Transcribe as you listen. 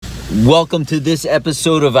Welcome to this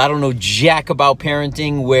episode of I Don't Know Jack About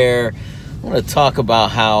Parenting, where I want to talk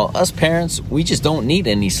about how us parents, we just don't need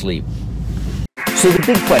any sleep. So the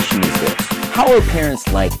big question is this: how are parents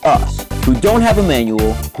like us, who don't have a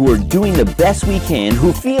manual, who are doing the best we can,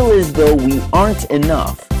 who feel as though we aren't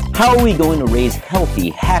enough, how are we going to raise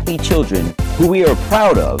healthy, happy children who we are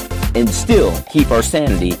proud of and still keep our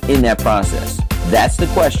sanity in that process? That's the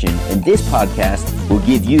question, and this podcast will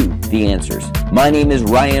give you the answers. My name is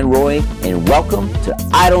Ryan Roy, and welcome to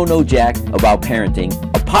I Don't Know Jack About Parenting,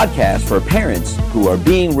 a podcast for parents who are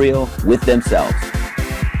being real with themselves.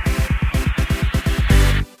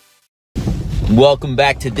 Welcome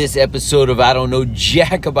back to this episode of I Don't Know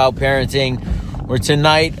Jack About Parenting, where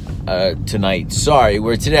today I'm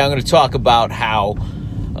going to talk about how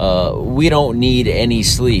we don't need any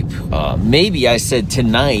sleep. Maybe I said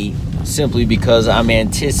tonight simply because I'm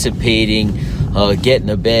anticipating getting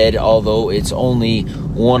to bed, although it's only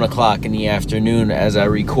 1 o'clock in the afternoon as I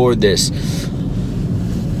record this.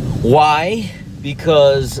 Why?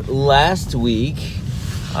 Because last week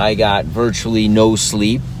I got virtually no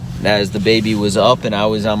sleep as the baby was up and I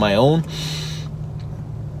was on my own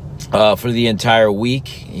for the entire week.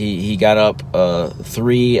 He got up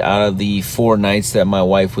 3 out of the 4 nights that my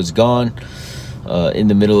wife was gone. In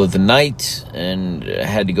the middle of the night, and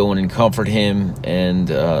had to go in and comfort him,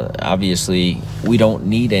 and obviously we don't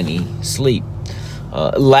need any sleep.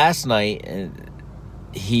 Last night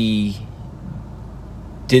he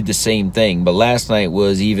did the same thing, but last night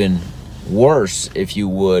was even worse, if you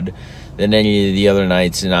would, than any of the other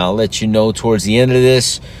nights, and I'll let you know towards the end of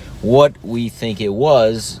this what we think it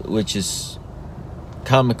was, which is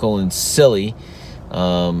comical and silly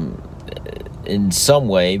in some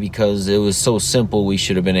way, because it was so simple we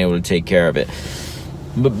should have been able to take care of it.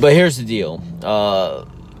 But here's the deal.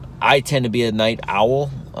 I tend to be a night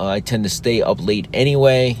owl. I tend to stay up late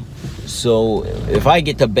anyway. So if I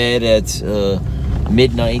get to bed at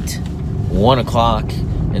midnight, 1 o'clock,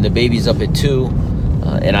 and the baby's up at 2,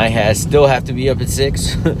 and I still have to be up at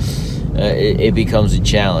 6, it becomes a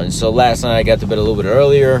challenge. So last night I got to bed a little bit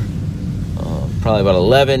earlier, probably about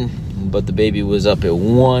 11, but the baby was up at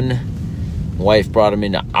 1. Wife brought him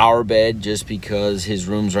into our bed just because his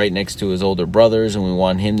room's right next to his older brother's and we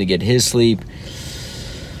want him to get his sleep.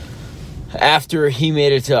 After he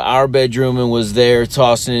made it to our bedroom and was there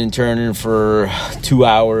tossing and turning for 2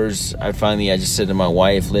 hours, I just said to my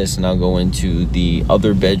wife, listen, I'll go into the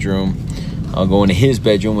other bedroom. I'll go into his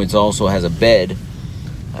bedroom, which also has a bed.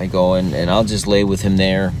 I go in and I'll just lay with him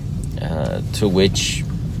there, to which,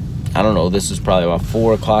 I don't know, this was probably about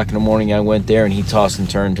 4 o'clock in the morning I went there, and he tossed and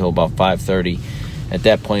turned until about 5:30. At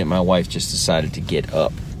that point, my wife just decided to get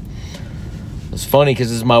up. It's funny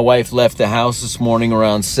because as my wife left the house this morning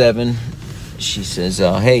around 7, she says,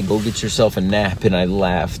 hey, go get yourself a nap, and I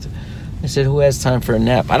laughed. I said, who has time for a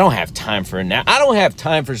nap? I don't have time for a nap. I don't have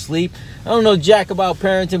time for sleep. I don't know jack about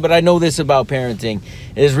parenting, but I know this about parenting,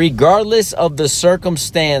 is regardless of the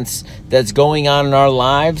circumstance that's going on in our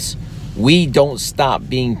lives, we don't stop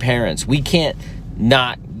being parents. We can't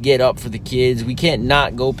not get up for the kids. We can't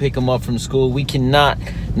not go pick them up from school. We cannot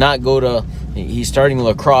not go to, he's starting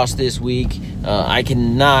lacrosse this week. I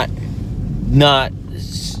cannot not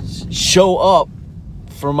show up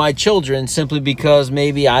for my children simply because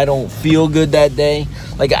maybe I don't feel good that day.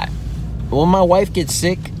 When my wife gets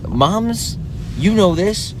sick, moms, you know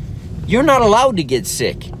this, you're not allowed to get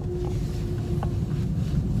sick.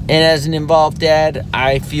 And as an involved dad,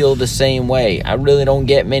 I feel the same way. I really don't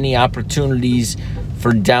get many opportunities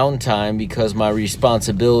for downtime because my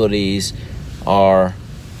responsibilities are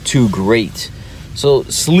too great. So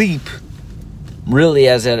sleep really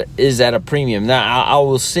is at a premium. Now, I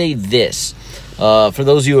will say this. For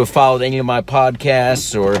those of you who have followed any of my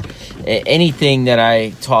podcasts or anything that I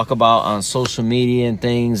talk about on social media and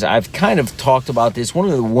things, I've kind of talked about this. One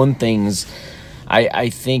of the things I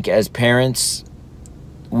think as parents,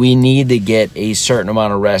 we need to get a certain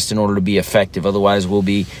amount of rest in order to be effective. Otherwise, we'll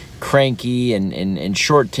be cranky and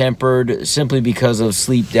short-tempered simply because of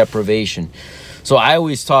sleep deprivation. So I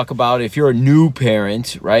always talk about if you're a new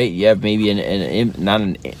parent, right? You have maybe an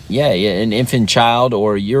infant child,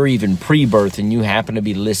 or you're even pre-birth and you happen to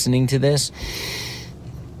be listening to this.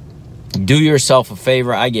 Do yourself a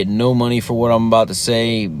favor. I get no money for what I'm about to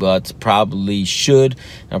say, but probably should.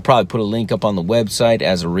 I'll probably put a link up on the website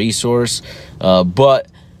as a resource. But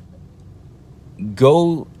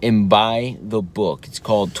go and buy the book. It's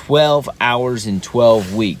called 12 Hours in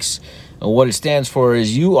 12 Weeks. And what it stands for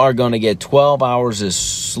is you are going to get 12 hours of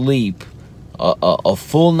sleep, a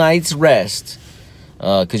full night's rest,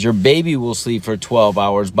 because your baby will sleep for 12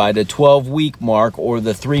 hours by the 12-week mark or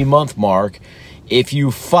the 3-month mark if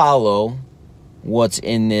you follow what's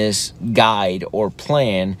in this guide or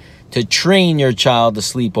plan to train your child to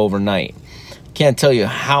sleep overnight. Can't tell you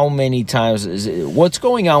how many times. What's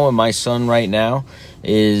going on with my son right now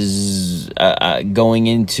is going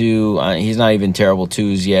into, he's not even terrible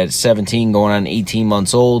twos yet, 17 going on 18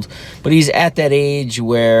 months old, but he's at that age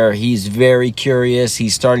where he's very curious,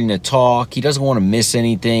 he's starting to talk, he doesn't want to miss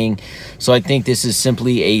anything. So I think this is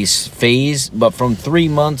simply a phase, but from 3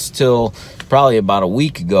 months till probably about a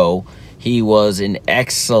week ago, he was an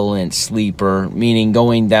excellent sleeper, meaning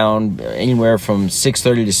going down anywhere from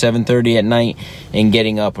 6:30 to 7:30 at night and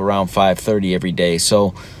getting up around 5:30 every day.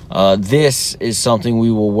 So this is something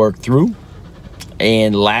we will work through.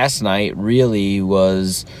 And last night really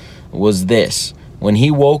was this. When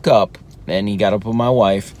he woke up and he got up with my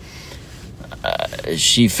wife,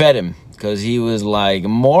 she fed him because he was like,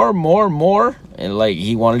 more. And like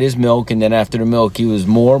he wanted his milk, and then after the milk he was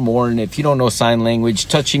more. And if you don't know sign language,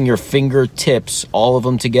 touching your fingertips, all of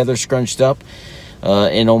them together scrunched up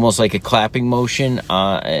in almost like a clapping motion,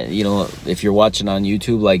 if you're watching on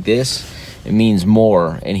YouTube like this, it means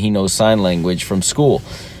more, and he knows sign language from school.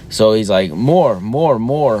 So he's like, more.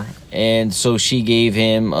 And so she gave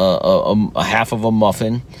him a half of a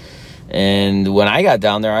muffin. And when I got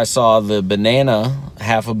down there, I saw the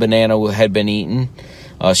half a banana had been eaten.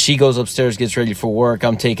 She goes upstairs, gets ready for work.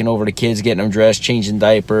 I'm taking over the kids, getting them dressed, changing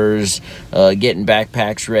diapers, getting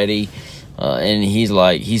backpacks ready. And he's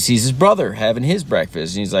like, he sees his brother having his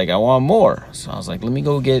breakfast. And he's like, I want more. So I was like, let me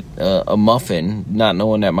go get a muffin, not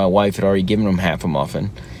knowing that my wife had already given him half a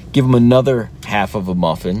muffin. Give him another half of a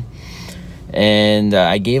muffin. And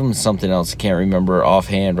I gave him something else. I can't remember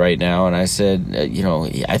offhand right now. And I said,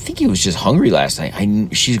 I think he was just hungry last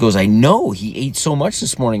night. She goes, I know. He ate so much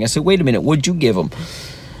this morning. I said, wait a minute. What'd you give him?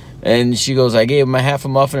 And she goes, I gave him a half a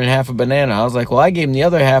muffin and half a banana. I was like, well, I gave him the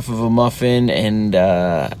other half of a muffin, and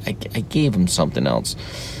I gave him something else.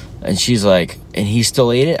 And she's like, and he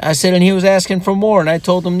still ate it? I said, and he was asking for more. And I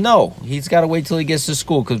told him, no, he's got to wait till he gets to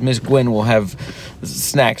school because Miss Gwen will have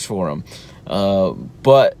snacks for him.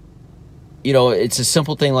 But it's a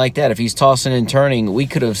simple thing like that. If he's tossing and turning, we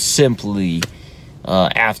could have simply,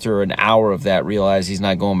 after an hour of that, realized he's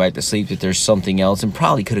not going back to sleep, that there's something else, and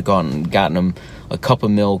probably could have gone and gotten him a cup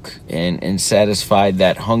of milk and satisfied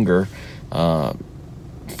that hunger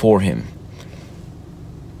for him.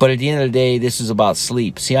 But at the end of the day, this is about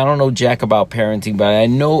sleep. See, I don't know jack about parenting, but I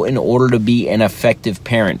know in order to be an effective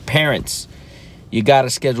parents, you got to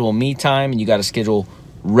schedule me time and you got to schedule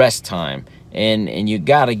rest time. And you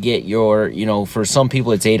got to get your, for some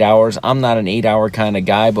people it's 8 hours. I'm not an 8 hour kind of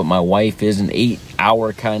guy, but my wife is an 8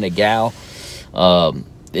 hour kind of gal.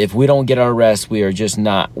 If we don't get our rest, we are just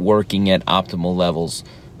not working at optimal levels.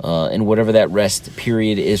 And whatever that rest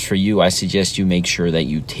period is for you, I suggest you make sure that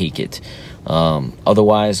you take it.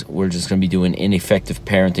 Otherwise, we're just going to be doing ineffective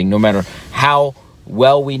parenting. No matter how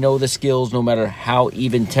well we know the skills, no matter how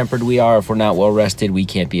even-tempered we are, if we're not well-rested, we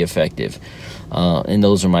can't be effective. And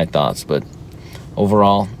those are my thoughts. But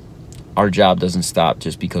overall, our job doesn't stop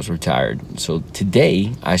just because we're tired. So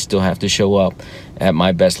today, I still have to show up at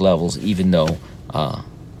my best levels, even though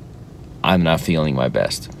I'm not feeling my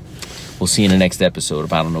best. We'll see you in the next episode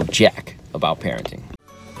of I Don't Know Jack About Parenting.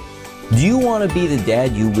 Do you want to be the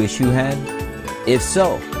dad you wish you had? If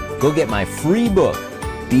so, go get my free book,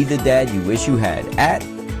 Be the Dad You Wish You Had, at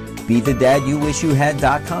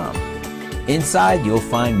BeTheDadYouWishYouHad.com. Inside, you'll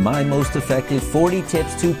find my most effective 40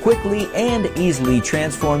 tips to quickly and easily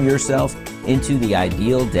transform yourself into the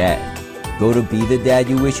ideal dad. Go to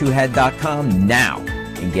BeTheDadYouWishYouHad.com now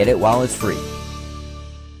and get it while it's free.